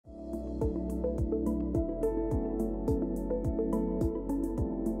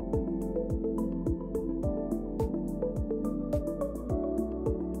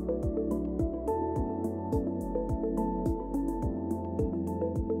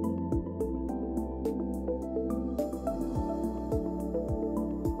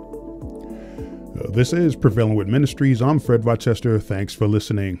This is Prevailing with Ministries. I'm Fred Rochester. Thanks for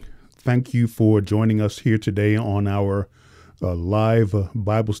listening. Thank you for joining us here today on our live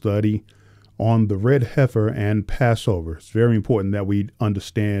Bible study on the Red Heifer and Passover. It's very important that we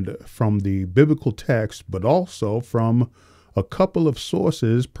understand from the biblical text, but also from a couple of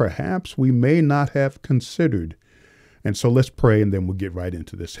sources perhaps we may not have considered. And so let's pray, and then we'll get right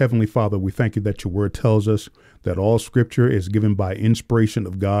into this. Heavenly Father, we thank you that your word tells us that all scripture is given by inspiration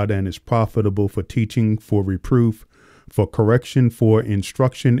of God and is profitable for teaching, for reproof, for correction, for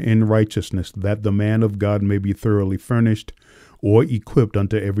instruction in righteousness, that the man of God may be thoroughly furnished or equipped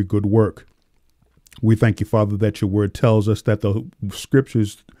unto every good work. We thank you, Father, that your word tells us that the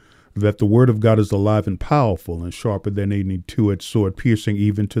scriptures, that the word of God is alive and powerful and sharper than any two-edged sword, piercing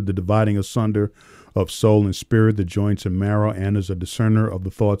even to the dividing asunder of soul and spirit, the joints and marrow, and is a discerner of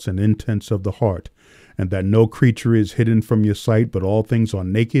the thoughts and intents of the heart, and that no creature is hidden from your sight, but all things are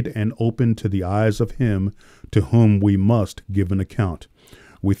naked and open to the eyes of him to whom we must give an account.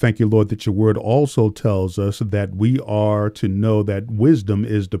 We thank you, Lord, that your word also tells us that we are to know that wisdom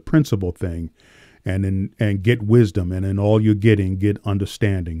is the principal thing, and get wisdom, and in all you're getting, get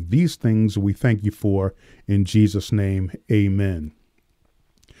understanding. These things we thank you for in Jesus' name. Amen.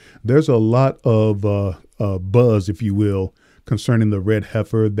 There's a lot of buzz, if you will, concerning the red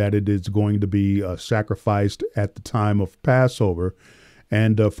heifer, that it is going to be sacrificed at the time of Passover.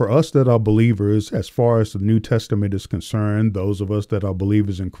 And for us that are believers, as far as the New Testament is concerned, those of us that are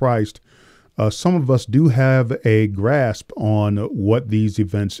believers in Christ, some of us do have a grasp on what these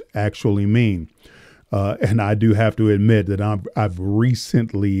events actually mean. And I do have to admit that I've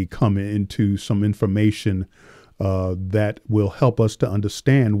recently come into some information that will help us to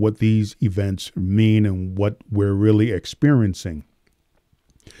understand what these events mean and what we're really experiencing.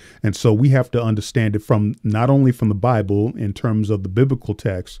 And so we have to understand it from not only from the Bible in terms of the biblical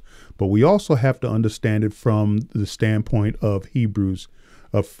text, but we also have to understand it from the standpoint of Hebrews,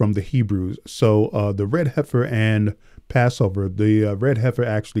 from the Hebrews. So the red heifer and Passover, the red heifer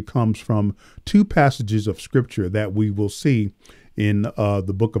actually comes from two passages of scripture that we will see in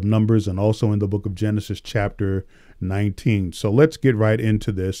the book of Numbers and also in the book of Genesis chapter 19. So let's get right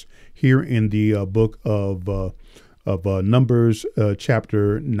into this here in the book of Numbers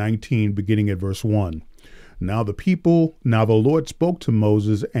chapter 19, beginning at verse 1. Now the Lord spoke to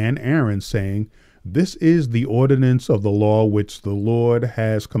Moses and Aaron, saying, This is the ordinance of the law which the Lord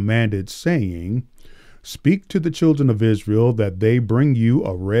has commanded, saying, Speak to the children of Israel that they bring you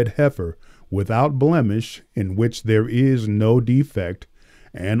a red heifer without blemish, in which there is no defect,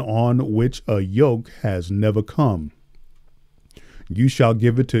 and on which a yoke has never come. You shall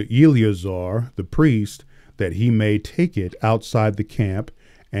give it to Eleazar the priest, that he may take it outside the camp,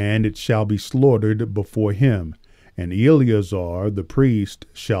 and it shall be slaughtered before him. And Eleazar the priest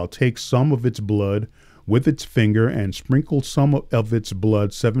shall take some of its blood with its finger and sprinkle some of its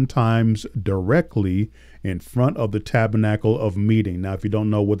blood 7 times directly in front of the tabernacle of meeting. Now, if you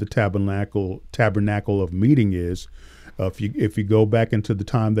don't know what the tabernacle of meeting is, if you go back into the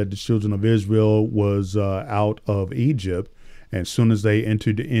time that the children of Israel was out of Egypt, and as soon as they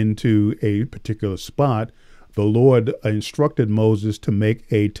entered into a particular spot, the Lord instructed Moses to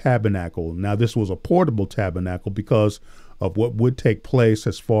make a tabernacle. Now, this was a portable tabernacle because of what would take place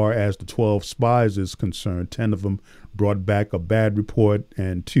as far as the 12 spies is concerned. 10 of them brought back a bad report,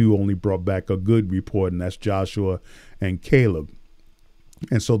 and 2 only brought back a good report, and that's Joshua and Caleb.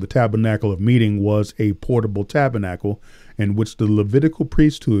 And so the tabernacle of meeting was a portable tabernacle in which the Levitical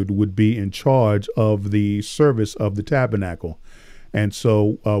priesthood would be in charge of the service of the tabernacle. And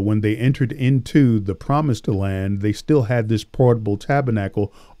so when they entered into the promised land, they still had this portable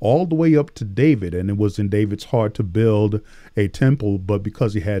tabernacle all the way up to David. And it was in David's heart to build a temple. But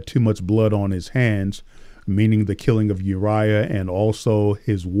because he had too much blood on his hands, meaning the killing of Uriah and also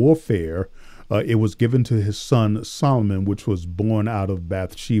his warfare, it was given to his son Solomon, which was born out of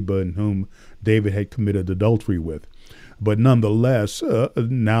Bathsheba, and whom David had committed adultery with. But nonetheless,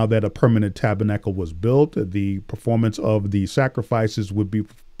 now that a permanent tabernacle was built, the performance of the sacrifices would be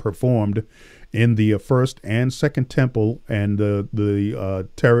performed in the first and second temple, and the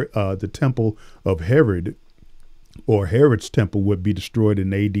temple of Herod, or Herod's temple, would be destroyed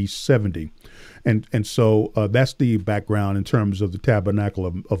in AD 70. And so that's the background in terms of the tabernacle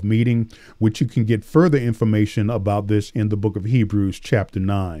of meeting, which you can get further information about this in the book of Hebrews chapter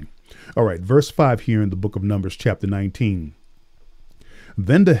 9. All right, verse 5 here in the book of Numbers chapter 19.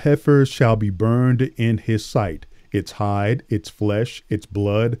 Then the heifer shall be burned in his sight. Its hide, its flesh, its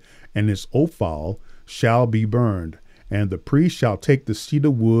blood, and its offal shall be burned. And the priest shall take the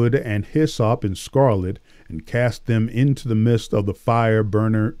cedar wood and hyssop and scarlet, and cast them into the midst of the fire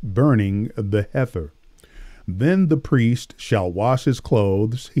burning the heifer. Then the priest shall wash his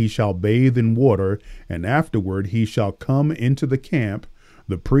clothes, he shall bathe in water, and afterward he shall come into the camp.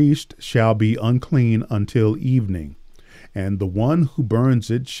 The priest shall be unclean until evening. And the one who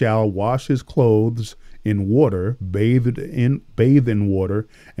burns it shall wash his clothes in water, bathe in water,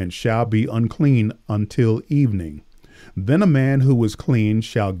 and shall be unclean until evening. Then a man who is clean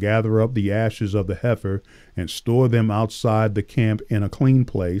shall gather up the ashes of the heifer and store them outside the camp in a clean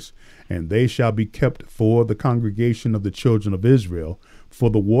place, and they shall be kept for the congregation of the children of Israel. For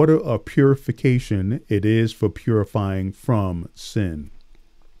the water of purification it is for purifying from sin.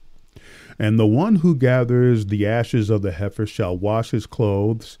 And the one who gathers the ashes of the heifer shall wash his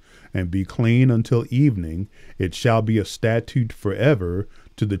clothes and be clean until evening. It shall be a statute forever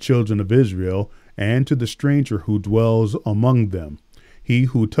to the children of Israel and to the stranger who dwells among them. He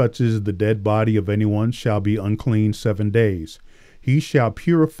who touches the dead body of anyone shall be unclean 7 days. He shall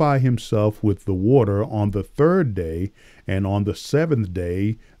purify himself with the water on the 3rd day, and on the 7th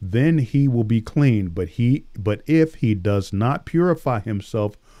day, then he will be clean. But if he does not purify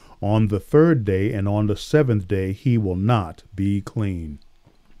himself on the 3rd day and on the 7th day, he will not be clean.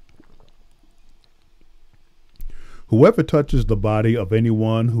 Whoever touches the body of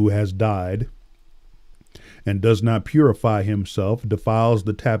anyone who has died and does not purify himself defiles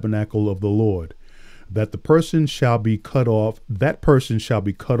the tabernacle of the Lord. That person shall be cut off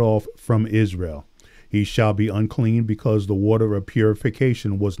from Israel. He shall be unclean because the water of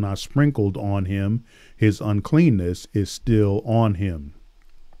purification was not sprinkled on him. His uncleanness is still on him.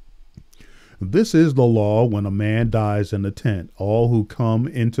 This is the law when a man dies in the tent. All who come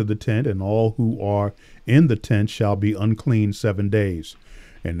into the tent and all who are in the tent shall be unclean 7 days.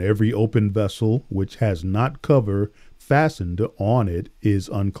 And every open vessel which has not cover fastened on it is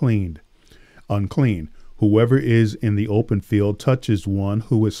unclean. Whoever is in the open field touches one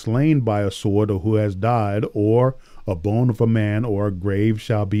who is slain by a sword or who has died, or a bone of a man or a grave,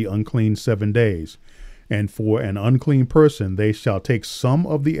 shall be unclean 7 days. And for an unclean person they shall take some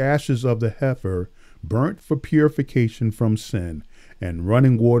of the ashes of the heifer, burnt for purification from sin, and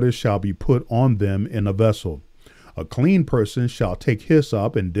running water shall be put on them in a vessel. A clean person shall take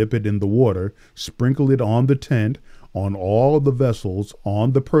hyssop and dip it in the water, sprinkle it on the tent, on all the vessels,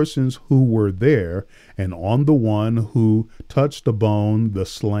 on the persons who were there, and on the one who touched the bone, the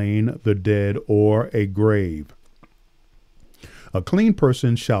slain, the dead, or a grave. A clean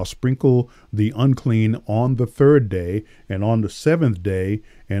person shall sprinkle the unclean on the 3rd day, and on the 7th day,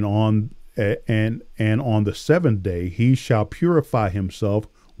 and on the 7th day he shall purify himself,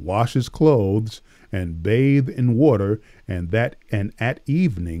 wash his clothes, and bathe in water, and at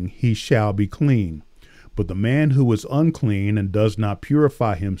evening he shall be clean. But the man who is unclean and does not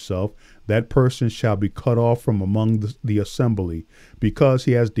purify himself, that person shall be cut off from among the assembly, because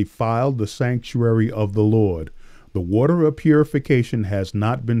he has defiled the sanctuary of the Lord. The water of purification has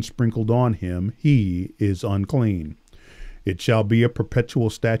not been sprinkled on him. He is unclean. It shall be a perpetual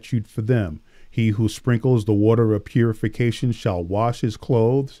statute for them. He who sprinkles the water of purification shall wash his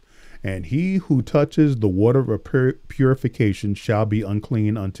clothes, and he who touches the water of purification shall be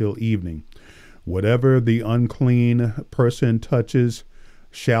unclean until evening. Whatever the unclean person touches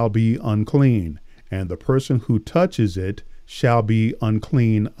shall be unclean, and the person who touches it shall be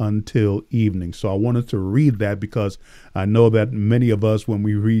unclean until evening. So I wanted to read that because I know that many of us, when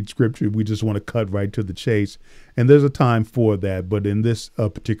we read scripture, we just want to cut right to the chase. And there's a time for that. But in this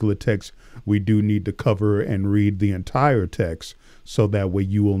particular text, we do need to cover and read the entire text so that way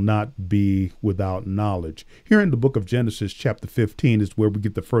you will not be without knowledge. Here in the book of Genesis, chapter 15, is where we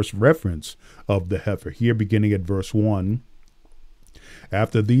get the first reference of the heifer. Here, beginning at verse 1.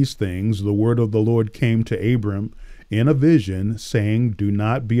 After these things, the word of the Lord came to Abram in a vision, saying, Do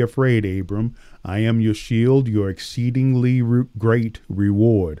not be afraid, Abram. I am your shield, your exceedingly great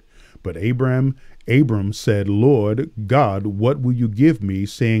reward. But Abram said, Lord God, what will you give me,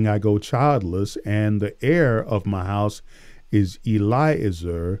 seeing I go childless, and the heir of my house is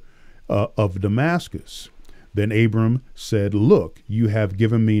Eliezer of Damascus? Then Abram said, Look, you have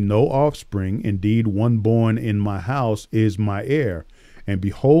given me no offspring. Indeed, one born in my house is my heir. And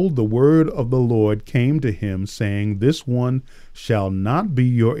behold, the word of the Lord came to him, saying, This one shall not be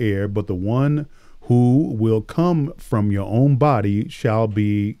your heir, but the one who will come from your own body shall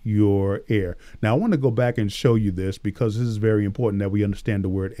be your heir. Now, I want to go back and show you this because this is very important that we understand the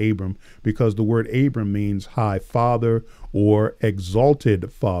word Abram, because the word Abram means high father or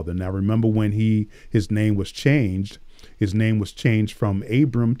exalted father. Now, remember when his name was changed from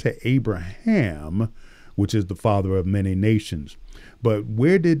Abram to Abraham, which is the father of many nations. But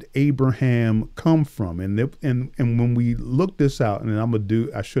where did Abraham come from? And when we look this out, and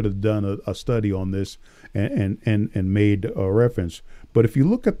I should have done a study on this and made a reference. But if you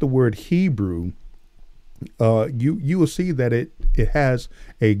look at the word Hebrew, you will see that it has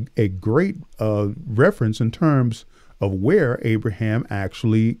a great reference in terms of where Abraham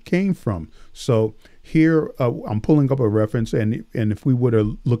actually came from. So here I'm pulling up a reference, and if we were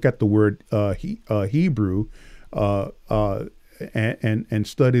to look at the word Hebrew and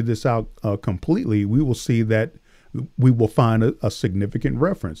study this out completely, we will see that we will find a significant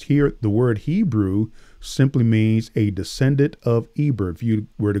reference. Here, the word Hebrew simply means a descendant of Eber. If you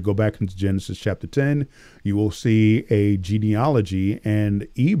were to go back into Genesis chapter 10, you will see a genealogy, and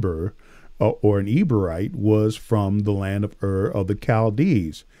Eber, or an Eberite, was from the land of Ur of the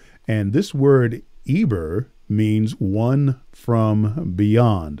Chaldees. And this word Eber means one from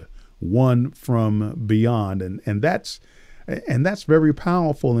beyond, one from beyond. And that's very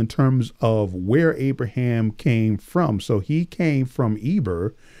powerful in terms of where Abraham came from. So he came from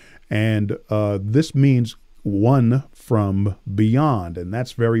Eber, and this means one from beyond, and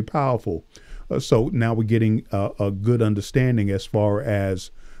that's very powerful. So now we're getting a good understanding as far as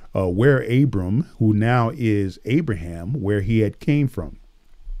where Abram, who now is Abraham, where he had came from.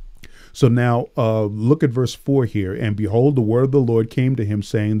 So now look at verse 4 here. And behold, the word of the Lord came to him,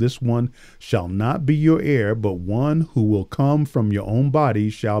 saying, this one shall not be your heir, but one who will come from your own body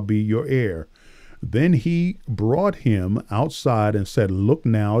shall be your heir. Then he brought him outside and said, look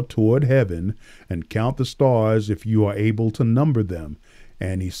now toward heaven and count the stars, if you are able to number them.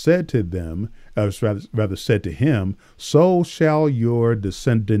 And he said to them, rather said to him, so shall your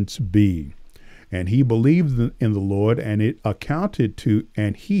descendants be. And he believed in the Lord, and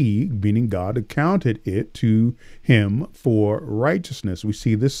he, meaning God, accounted it to him for righteousness. We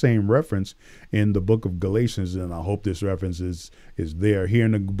see this same reference in the book of Galatians, and I hope this reference is there. Here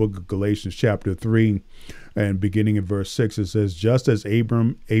in the book of Galatians chapter 3, and beginning in verse 6, it says, just as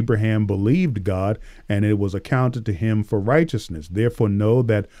Abraham believed God, and it was accounted to him for righteousness. Therefore know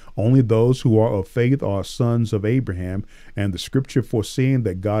that only those who are of faith are sons of Abraham. And the scripture, foreseeing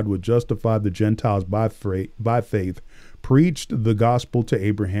that God would justify the Gentiles by faith, preached the gospel to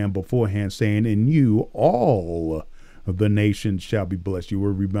Abraham beforehand, saying, in you all of the nations shall be blessed. You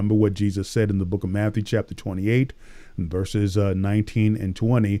will remember what Jesus said in the book of Matthew chapter 28, verses 19 and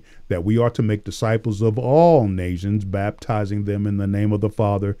 20, that we are to make disciples of all nations, baptizing them in the name of the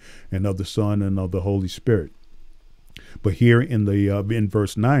Father and of the Son and of the Holy Spirit. But here in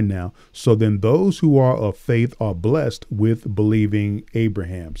verse 9 now, so then those who are of faith are blessed with believing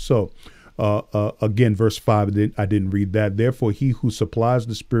Abraham. So again, verse 5, I didn't read that. Therefore, he who supplies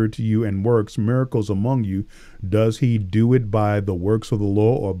the Spirit to you and works miracles among you, does he do it by the works of the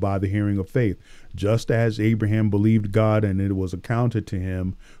law or by the hearing of faith? Just as Abraham believed God, and it was accounted to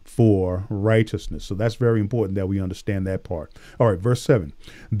him for righteousness. So that's very important that we understand that part. All right, verse 7.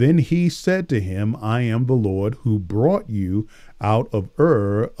 Then he said to him, I am the Lord who brought you out of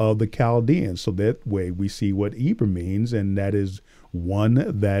Ur of the Chaldeans. So that way we see what Eber means, and that is one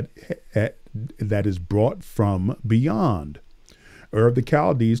that is brought from beyond Ur of the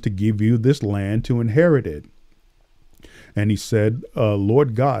Chaldees, to give you this land to inherit it. And he said,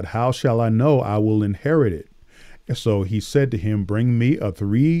 Lord God, how shall I know I will inherit it? So he said to him, bring me a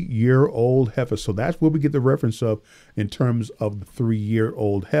 3-year-old heifer. So that's where we get the reference of in terms of the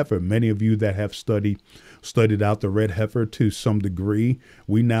 3-year-old heifer. Many of you that have studied out the red heifer to some degree,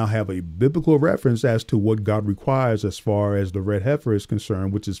 we now have a biblical reference as to what God requires as far as the red heifer is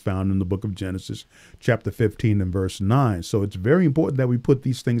concerned, which is found in the book of Genesis chapter 15 and verse 9. So it's very important that we put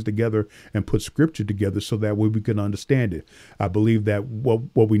these things together and put scripture together so that way we can understand it. I believe that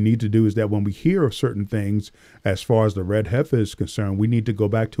what we need to do is that when we hear of certain things as far as the red heifer is concerned, we need to go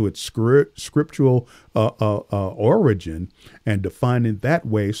back to its scriptural origin and define it that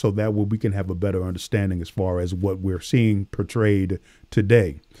way, so that way we can have a better understanding as far as what we're seeing portrayed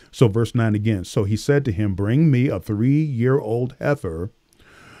today. So verse 9 again. So he said to him, bring me a 3-year-old heifer,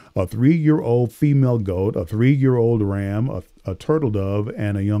 a 3-year-old female goat, a 3-year-old ram, a turtle dove,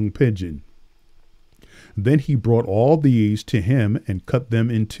 and a young pigeon. Then he brought all these to him and cut them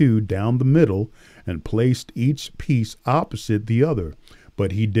in two down the middle and placed each piece opposite the other.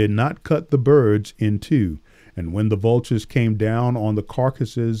 But he did not cut the birds in two. And when the vultures came down on the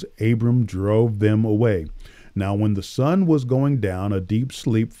carcasses, Abram drove them away. Now when the sun was going down, a deep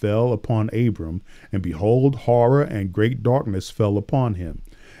sleep fell upon Abram, and behold, horror and great darkness fell upon him.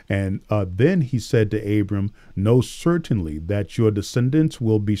 And then he said to Abram, know certainly that your descendants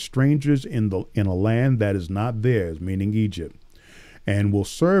will be strangers in a land that is not theirs, meaning Egypt. and will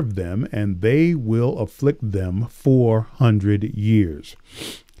serve them, and they will afflict them 400 years.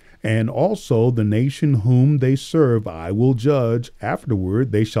 And also the nation whom they serve I will judge.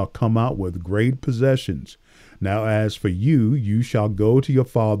 Afterward they shall come out with great possessions. Now as for you, you shall go to your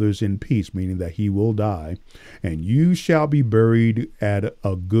fathers in peace," meaning that he will die, "and you shall be buried at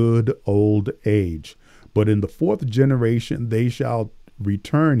a good old age. But in the fourth generation they shall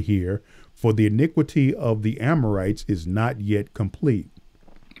return here, for the iniquity of the Amorites is not yet complete."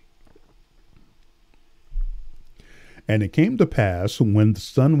 And it came to pass, when the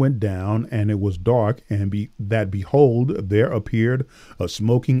sun went down and it was dark, that behold, there appeared a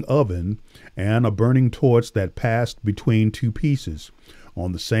smoking oven and a burning torch that passed between two pieces.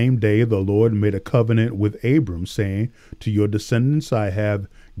 On the same day the Lord made a covenant with Abram, saying, "To your descendants I have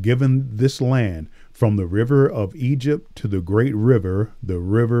given this land, from the river of Egypt to the great river, the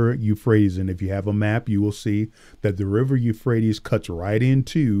river Euphrates." And if you have a map, you will see that the river Euphrates cuts right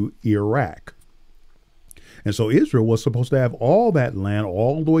into Iraq. And so Israel was supposed to have all that land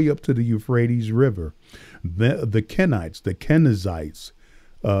all the way up to the Euphrates River. The Kenites, the Kenizzites,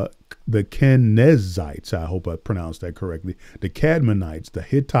 I hope I pronounced that correctly, the Cadmonites, the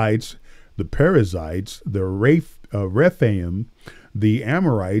Hittites, the Perizzites, the Rephaim, the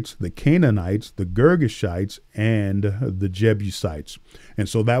Amorites, the Canaanites, the Girgashites, and the Jebusites. And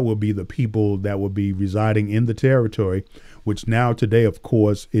so that will be the people that will be residing in the territory, which now today, of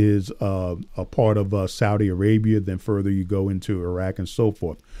course, is a part of Saudi Arabia. Then further you go into Iraq and so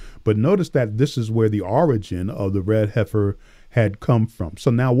forth. But notice that this is where the origin of the red heifer had come from. So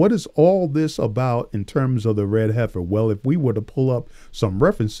now what is all this about in terms of the red heifer? Well, if we were to pull up some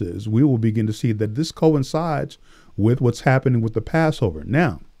references, we will begin to see that this coincides with what's happening with the Passover.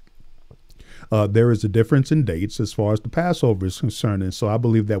 Now, there is a difference in dates as far as the Passover is concerned, and so I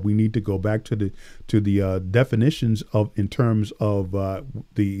believe that we need to go back to the definitions in terms of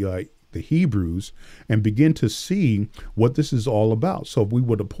the Hebrews and begin to see what this is all about. So if we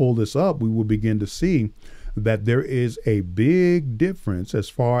were to pull this up, we will begin to see that there is a big difference as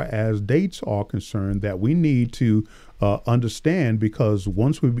far as dates are concerned that we need to understand, because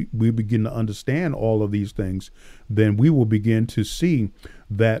once we begin to understand all of these things, then we will begin to see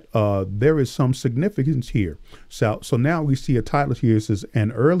that there is some significance here. So now we see a title here. It says,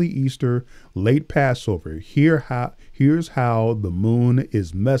 "An Early Easter, Late Passover. Here's how the moon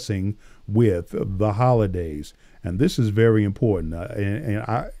is messing with the holidays." And this is very important.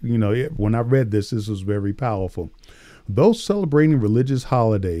 When I read this was very powerful. "Those celebrating religious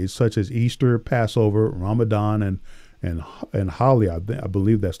holidays such as Easter, Passover, Ramadan, and Holi," I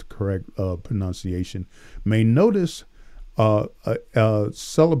believe that's the correct pronunciation, "may notice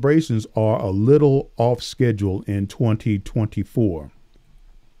celebrations are a little off schedule in 2024.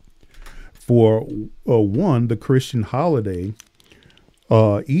 For one, the Christian holiday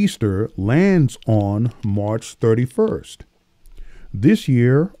Easter lands on March 31st. This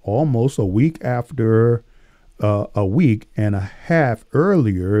year, almost a week and a half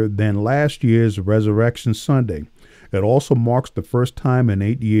earlier than last year's Resurrection Sunday. It also marks the first time in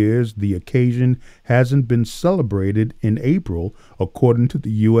 8 years the occasion hasn't been celebrated in April, according to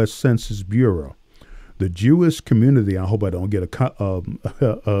the U.S. Census Bureau. The Jewish community," I hope I don't get a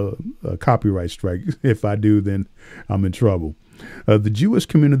copyright strike. If I do, then I'm in trouble. "The Jewish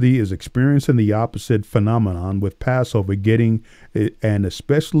community is experiencing the opposite phenomenon, with Passover getting an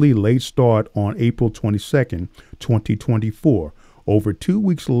especially late start on April 22nd, 2024, over 2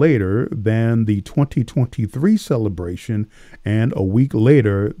 weeks later than the 2023 celebration and a week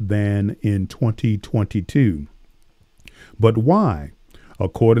later than in 2022. But why?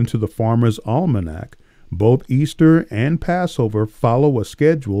 According to the Farmer's Almanac, both Easter and Passover follow a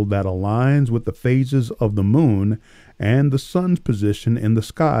schedule that aligns with the phases of the moon and the sun's position in the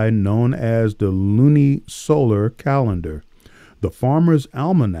sky, known as the lunisolar calendar. The Farmer's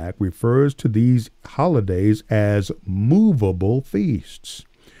Almanac refers to these holidays as movable feasts.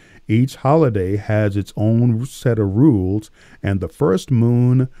 Each holiday has its own set of rules, and the first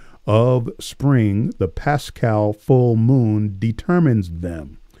moon of spring, the Paschal full moon, determines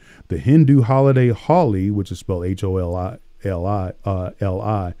them. The Hindu holiday Holi, which is spelled Holi,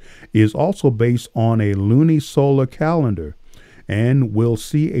 is also based on a lunisolar calendar and will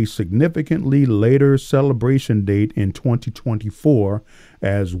see a significantly later celebration date in 2024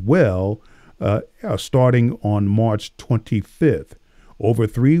 as well, starting on March 25th, over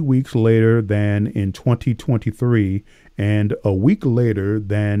 3 weeks later than in 2023 and a week later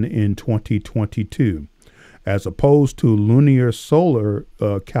than in 2022. As opposed to lunar solar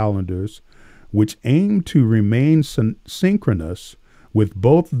calendars, which aim to remain synchronous With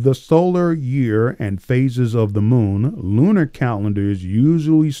both the solar year and phases of the moon, lunar calendars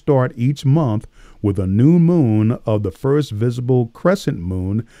usually start each month with a new moon of the first visible crescent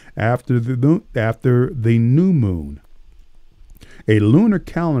moon after the new moon. A lunar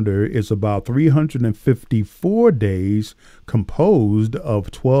calendar is about 354 days composed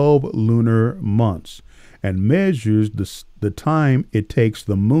of 12 lunar months and measures the time it takes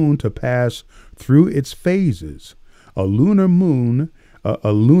the moon to pass through its phases. A lunar month is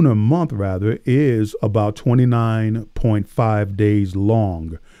about 29.5 days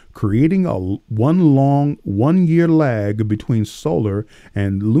long, creating a one year lag between solar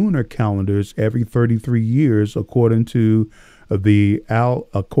and lunar calendars every 33 years, according to Al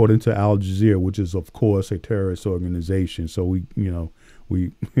Jazeera, which is of course a terrorist organization. So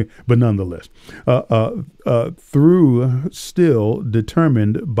but nonetheless, through still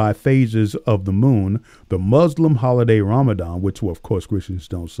determined by phases of the moon, the Muslim holiday Ramadan, which of course Christians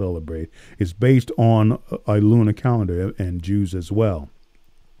don't celebrate, is based on a lunar calendar, and Jews as well.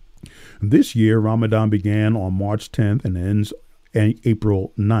 This year, Ramadan began on March 10th and ends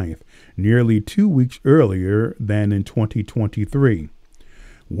April 9th, nearly 2 weeks earlier than in 2023.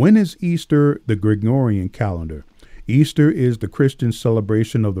 When is Easter the Gregorian calendar? Easter is the Christian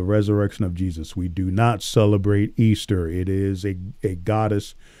celebration of the resurrection of Jesus. We do not celebrate Easter. It is a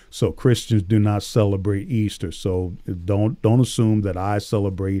goddess, so Christians do not celebrate Easter. So don't assume that I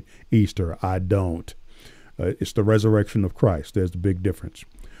celebrate Easter. I don't. It's the resurrection of Christ. There's the big difference.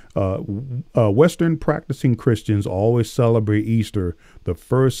 Western practicing Christians always celebrate Easter the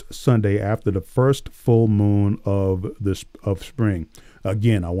first Sunday after the first full moon of spring.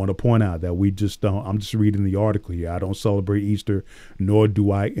 Again, I want to point out that we just don't. I'm just reading the article here. I don't celebrate Easter, nor do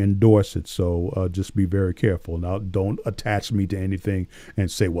I endorse it. So just be very careful. Now, don't attach me to anything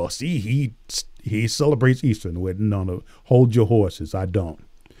and say, "Well, see, he celebrates Easter." No, hold your horses. I don't.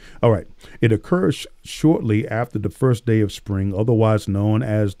 All right. It occurs shortly after the first day of spring, otherwise known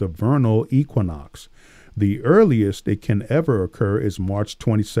as the vernal equinox. The earliest it can ever occur is March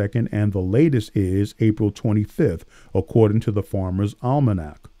 22nd, and the latest is April 25th, according to the Farmer's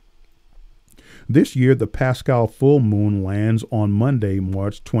Almanac. This year, the Paschal full moon lands on Monday,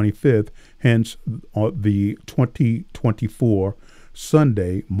 March 25th, hence the 2024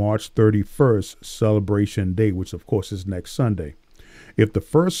 Sunday, March 31st celebration day, which of course is next Sunday. If the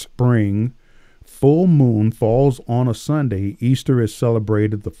first spring full moon falls on a Sunday, Easter is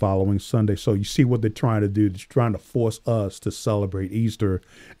celebrated the following Sunday. So you see what they're trying to do. They're trying to force us to celebrate Easter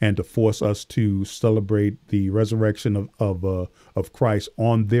and to force us to celebrate the resurrection of Christ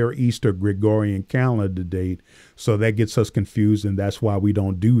on their Easter Gregorian calendar date. So that gets us confused, and that's why we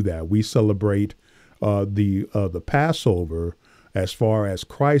don't do that. We celebrate the Passover. As far as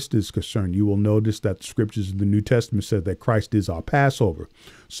Christ is concerned, you will notice that the scriptures in the New Testament said that Christ is our Passover.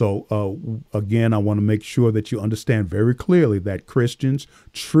 So again, I want to make sure that you understand very clearly that Christians,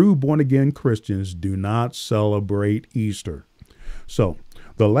 true born-again Christians, do not celebrate Easter. So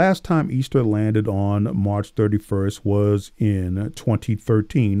the last time Easter landed on March 31st was in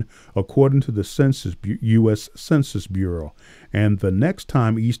 2013, according to the U.S. Census Bureau. And the next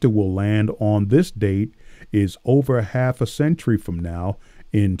time Easter will land on this date is over half a century from now,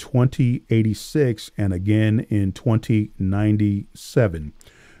 in 2086 and again in 2097.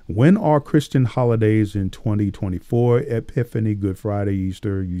 When are Christian holidays in 2024? Epiphany, Good Friday,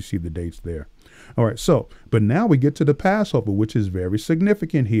 Easter, you see the dates there. All right, but now we get to the Passover, which is very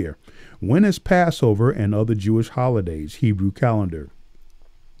significant here. When is Passover and other Jewish holidays, Hebrew calendar?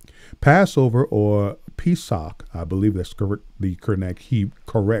 Passover, or Pesach, I believe that's the correct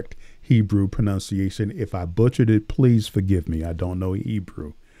Hebrew pronunciation. If I butchered it, please forgive me. I don't know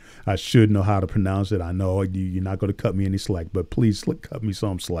Hebrew. I should know how to pronounce it. I know you're not going to cut me any slack, but please cut me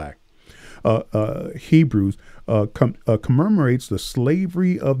some slack. Hebrews commemorates the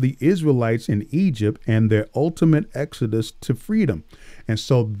slavery of the Israelites in Egypt and their ultimate exodus to freedom. And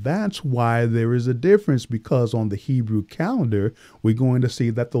so that's why there is a difference, because on the Hebrew calendar, we're going to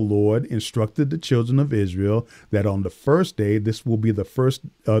see that the Lord instructed the children of Israel that on the first day, this will be the first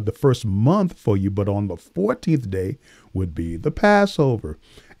month for you, but on the 14th day would be the Passover.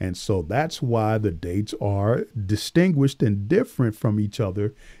 And so that's why the dates are distinguished and different from each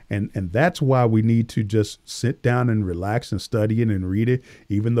other. And that's why we need to just sit down and relax and study it and read it,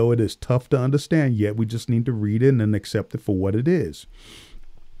 even though it is tough to understand, yet we just need to read it and accept it for what it is.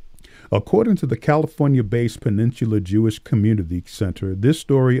 According to the California-based Peninsula Jewish Community Center, this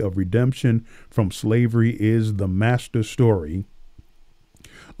story of redemption from slavery is the master story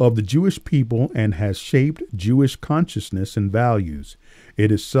of the Jewish people and has shaped Jewish consciousness and values.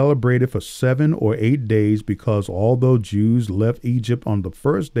 It is celebrated for 7 or 8 days because although Jews left Egypt on the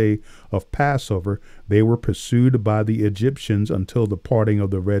first day of Passover, they were pursued by the Egyptians until the parting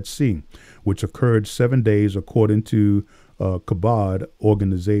of the Red Sea, which occurred 7 days according to Chabad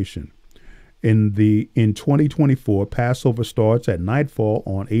organization. In 2024, Passover starts at nightfall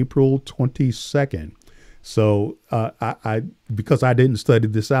on April 22nd. So I because I didn't study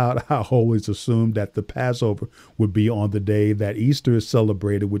this out, I always assumed that the Passover would be on the day that Easter is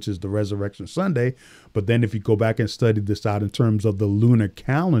celebrated, which is the Resurrection Sunday. But then if you go back and study this out in terms of the lunar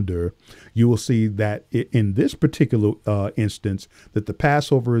calendar, you will see that in this particular instance, that the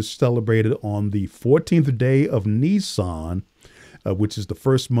Passover is celebrated on the 14th day of Nisan, which is the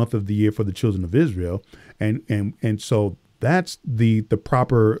first month of the year for the children of Israel. And so that's the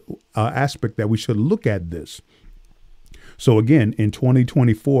proper aspect that we should look at this. So again, in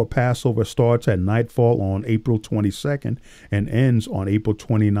 2024, Passover starts at nightfall on April 22nd and ends on April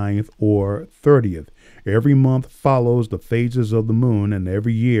 29th or 30th. Every month follows the phases of the moon, and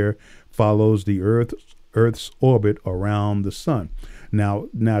every year follows the Earth's orbit around the sun. Now,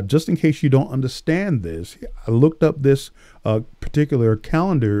 just in case you don't understand this, I looked up this particular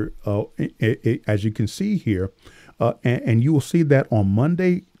calendar, as you can see here, and you will see that on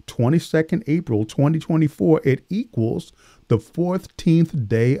Monday, 22nd April 2024, it equals the 14th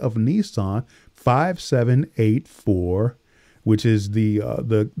day of Nisan, 5784, which is the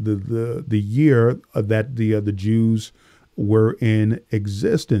year that the Jews were in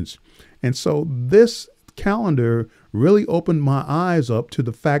existence. And so this calendar really opened my eyes up to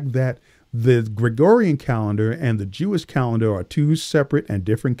the fact that the Gregorian calendar and the Jewish calendar are two separate and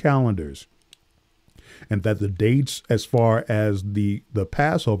different calendars, and that the dates as far as the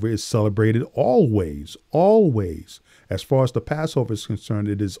Passover is celebrated always. As far as the Passover is concerned,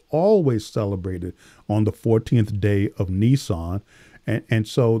 it is always celebrated on the 14th day of Nisan. And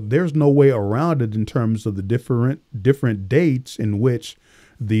so there's no way around it in terms of the different dates in which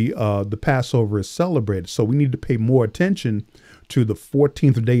the Passover is celebrated. So we need to pay more attention to the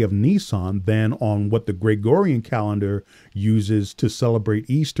 14th day of Nisan than on what the Gregorian calendar uses to celebrate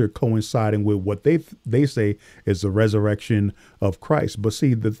Easter, coinciding with what they say is the resurrection of Christ. But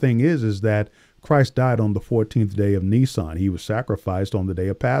see, the thing is that Christ died on the 14th day of Nisan. He was sacrificed on the day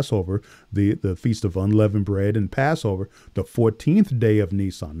of Passover, the Feast of Unleavened Bread and Passover, the 14th day of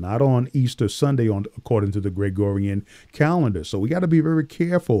Nisan, not on Easter Sunday according to the Gregorian calendar. So we got to be very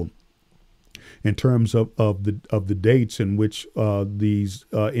careful in terms of the dates in which these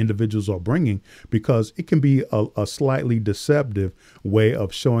individuals are bringing, because it can be a slightly deceptive way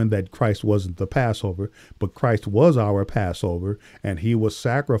of showing that Christ wasn't the Passover, but Christ was our Passover, and he was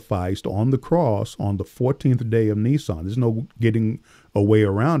sacrificed on the cross on the 14th day of Nisan. There's no getting a way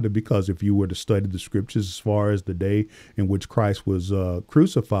around it, because if you were to study the scriptures as far as the day in which Christ was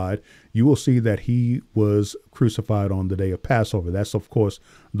crucified, you will see that he was crucified on the day of Passover. That's, of course,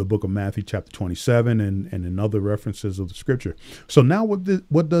 the book of Matthew chapter 27 and in other references of the scripture. So now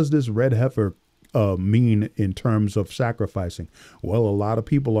what does this red heifer mean in terms of sacrificing? Well, a lot of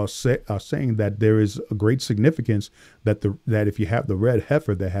people are saying that there is a great significance that if you have the red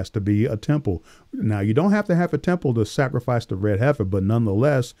heifer, there has to be a temple. Now, you don't have to have a temple to sacrifice the red heifer, but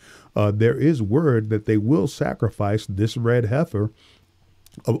nonetheless, there is word that they will sacrifice this red heifer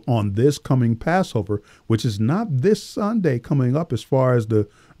on this coming Passover, which is not this Sunday coming up as far as the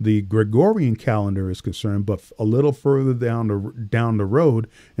Gregorian calendar is concerned, but a little further down the road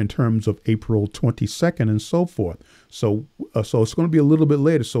in terms of April 22nd and so forth. So it's going to be a little bit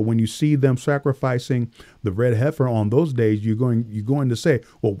later. So when you see them sacrificing the red heifer on those days, you're going to say,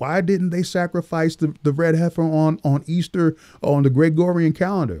 well, why didn't they sacrifice the red heifer on Easter on the Gregorian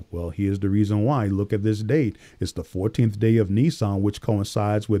calendar? Well, here's the reason why. Look at this date. It's the 14th day of Nisan, which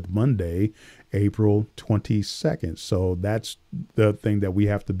coincides with Monday, April 22nd. So that's the thing that we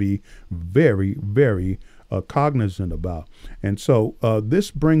have to be very, very cognizant about. And so this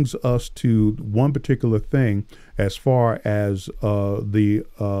brings us to one particular thing as far as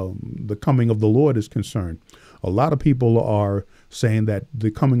the coming of the Lord is concerned. A lot of people are saying that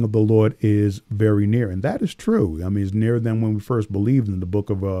the coming of the Lord is very near, and that is true. I mean, it's nearer than when we first believed, in the book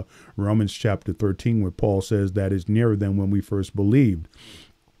of Romans chapter 13, where Paul says that it's nearer than when we first believed.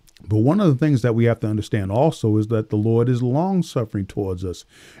 But one of the things that we have to understand also is that the Lord is long suffering towards us,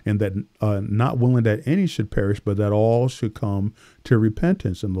 and that not willing that any should perish, but that all should come to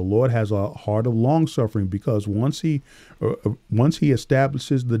repentance. And the Lord has a heart of long suffering, because once he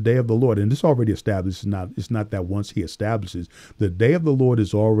establishes the day of the Lord, and this already established, it's not that once he establishes, the day of the Lord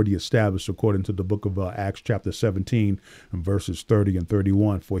is already established according to the book of Acts chapter 17 and verses 30 and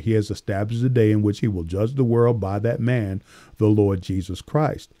 31. For he has established the day in which he will judge the world by that man, the Lord Jesus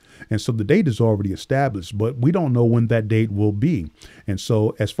Christ. And so the date is already established, but we don't know when that date will be. And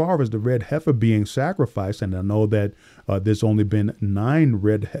so as far as the red heifer being sacrificed, and I know that there's only been 9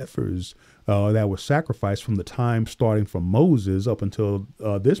 red heifers that were sacrificed from the time starting from Moses up until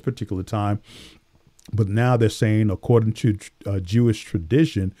this particular time. But now they're saying, according to Jewish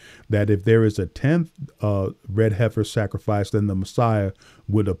tradition, that if there is a 10th red heifer sacrifice, then the Messiah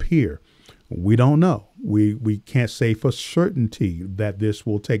would appear. We don't know. We can't say for certainty that this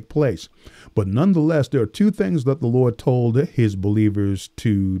will take place. But nonetheless, there are 2 things that the Lord told his believers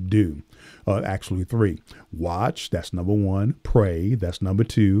to do. Actually 3. Watch, that's number 1. Pray, that's number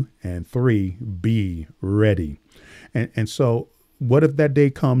 2. And 3, be ready. And so what if that day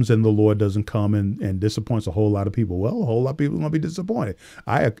comes and the Lord doesn't come and disappoints a whole lot of people? Well, a whole lot of people are going to be disappointed.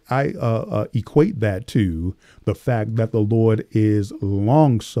 I equate that to the fact that the Lord is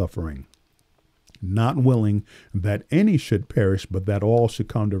long suffering, not willing that any should perish, but that all should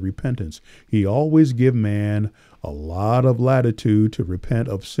come to repentance. He always give man a lot of latitude to repent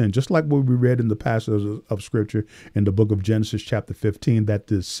of sin, just like what we read in the passage of scripture in the book of Genesis chapter 15, that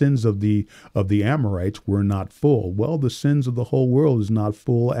the sins of the Amorites were not full. Well, the sins of the whole world is not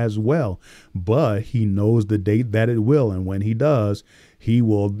full as well, but he knows the date that it will. And when he does, he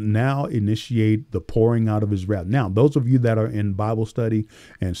will now initiate the pouring out of his wrath. Now, those of you that are in Bible study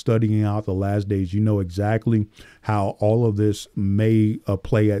and studying out the last days, you know exactly how all of this may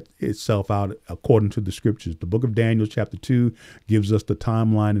play itself out according to the scriptures. The book of Daniel chapter 2 gives us the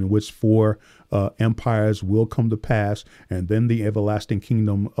timeline in which 4 empires will come to pass, and then the everlasting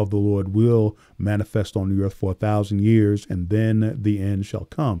kingdom of the Lord will manifest on the earth for 1,000 years, and then the end shall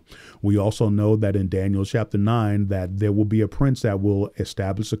come. We also know that in Daniel chapter 9 that there will be a prince that will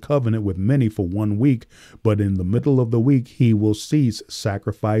establish a covenant with many for 1 week, but in the middle of the week he will cease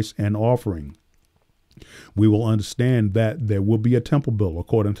sacrifice and offering. We will understand that there will be a temple built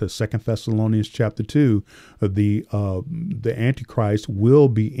according to 2 Thessalonians chapter 2. The Antichrist will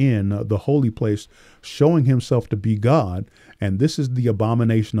be in the holy place, showing himself to be God. And this is the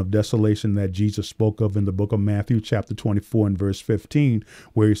abomination of desolation that Jesus spoke of in the book of Matthew chapter 24 and verse 15,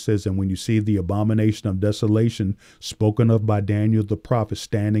 where he says, and when you see the abomination of desolation spoken of by Daniel the prophet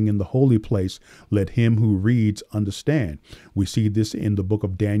standing in the holy place, let him who reads understand. We see this in the book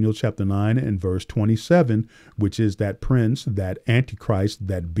of Daniel chapter 9 and verse 27, which is that prince, that Antichrist,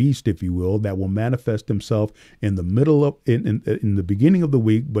 that beast, if you will, that will manifest himself in the middle of, in the beginning of the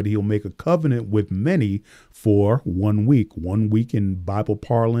week, but he'll make a covenant with many for 1 week. 1 week in Bible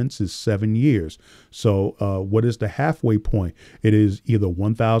parlance is 7 years. So what is the halfway point? It is either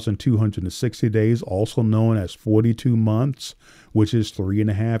 1,260 days, also known as 42 months, which is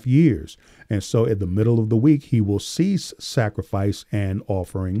 3.5 years. And so at the middle of the week, he will cease sacrifice and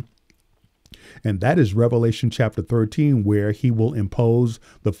offering. And that is Revelation chapter 13, where he will impose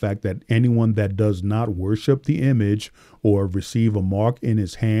the fact that anyone that does not worship the image or receive a mark in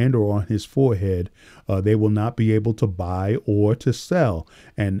his hand or on his forehead, they will not be able to buy or to sell.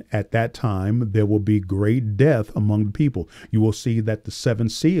 And at that time, there will be great death among the people. You will see that the 7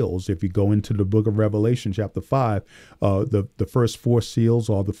 seals, if you go into the book of Revelation chapter 5, the first 4 seals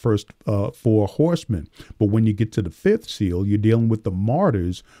are the first 4 horsemen. But when you get to the 5th seal, you're dealing with the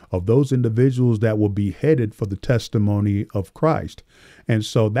martyrs of those individuals that will be headed for the testimony of Christ. And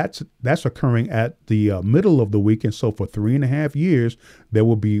so that's occurring at the middle of the week. And so for 3.5 years, there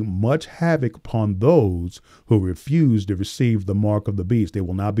will be much havoc upon those who refuse to receive the mark of the beast. They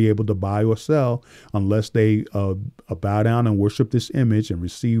will not be able to buy or sell unless they bow down and worship this image and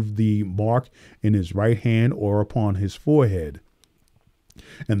receive the mark in his right hand or upon his forehead.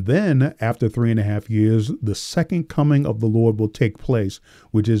 And then after 3.5 years, the second coming of the Lord will take place,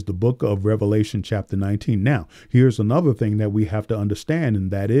 which is the book of Revelation chapter 19. Now, here's another thing that we have to understand, and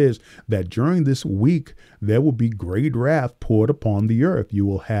that is that during this week, there will be great wrath poured upon the earth. You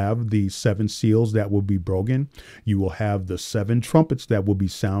will have the 7 seals that will be broken. You will have the 7 trumpets that will be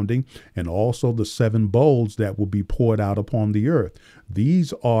sounding, and also the 7 bowls that will be poured out upon the earth.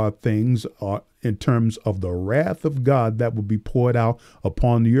 These are things in terms of the wrath of God that will be poured out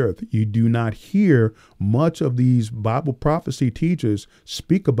upon the earth. You do not hear much of these Bible prophecy teachers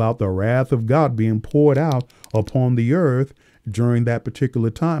speak about the wrath of God being poured out upon the earth. during that particular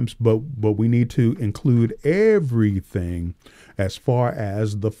times, but we need to include everything as far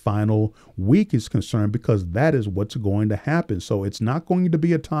as the final week is concerned, because that is what's going to happen. So it's not going to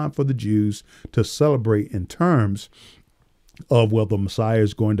be a time for the Jews to celebrate in terms of, well, the Messiah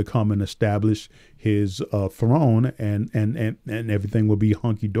is going to come and establish his throne and everything will be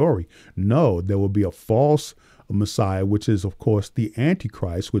hunky-dory. No, there will be a false Messiah, which is, of course, the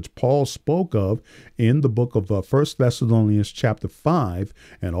Antichrist, which Paul spoke of in the book of 1 Thessalonians chapter 5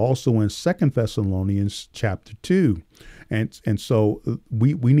 and also in 2 Thessalonians chapter 2. And so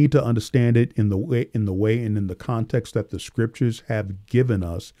we need to understand it in the way and in the context that the scriptures have given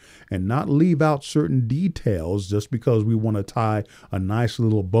us, and not leave out certain details just because we want to tie a nice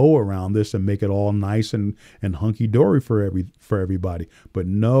little bow around this and make it all nice and hunky-dory for everybody. But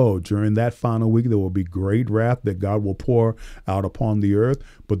no, during that final week, there will be great wrath that God will pour out upon the earth.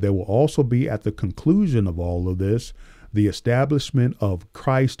 But there will also be, at the conclusion of all of this, the establishment of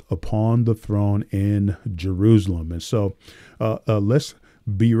Christ upon the throne in Jerusalem. And so let's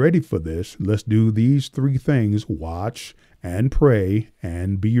be ready for this. Let's do these three things: watch and pray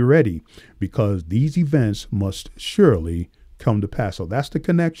and be ready, because these events must surely come to pass. So that's the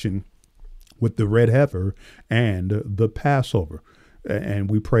connection with the red heifer and the Passover. And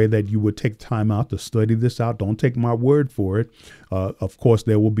we pray that you would take time out to study this out. Don't take my word for it. Of course,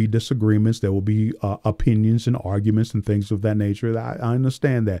 there will be disagreements. There will be opinions and arguments and things of that nature. I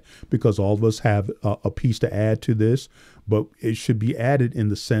understand that, because all of us have a piece to add to this, but it should be added in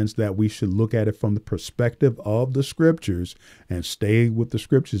the sense that we should look at it from the perspective of the scriptures and stay with the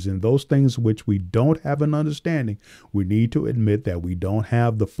scriptures. And those things which we don't have an understanding, we need to admit that we don't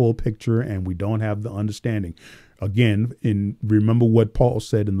have the full picture and we don't have the understanding. Again, remember what Paul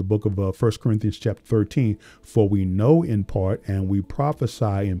said in the book of 1 Corinthians chapter 13, for we know in part and we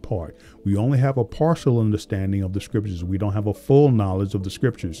prophesy in part. We only have a partial understanding of the scriptures. We don't have a full knowledge of the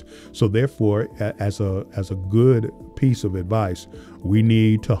scriptures. So therefore, as a good piece of advice, we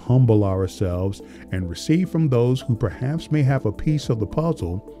need to humble ourselves and receive from those who perhaps may have a piece of the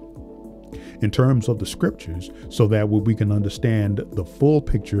puzzle in terms of the scriptures, so that we can understand the full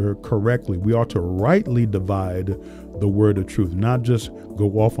picture correctly. We ought to rightly divide the word of truth, not just go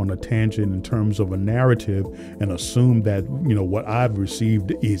off on a tangent in terms of a narrative and assume that, what I've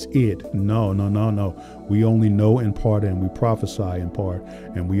received is it. No. We only know in part and we prophesy in part,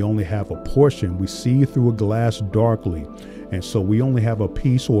 and we only have a portion. We see through a glass darkly. And so we only have a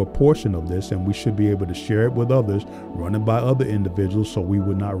piece or a portion of this, and we should be able to share it with others, run it by other individuals, so we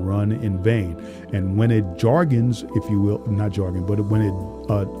would not run in vain. And when it jargons, if you will, not jargon, but when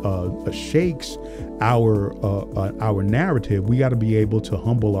it shakes our narrative, we got to be able to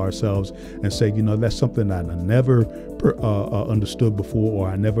humble ourselves and say, that's something that I never understood before, or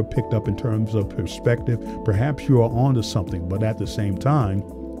I never picked up in terms of perspective. Perhaps you are onto something, but at the same time,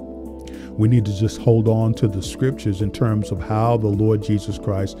 we need to just hold on to the scriptures in terms of how the Lord Jesus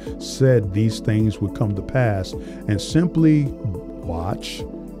Christ said these things would come to pass, and simply watch,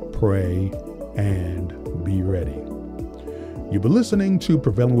 pray, and be ready. You've been listening to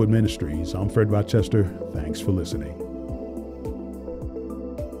Prevailing Word Ministries. I'm Fred Rochester. Thanks for listening.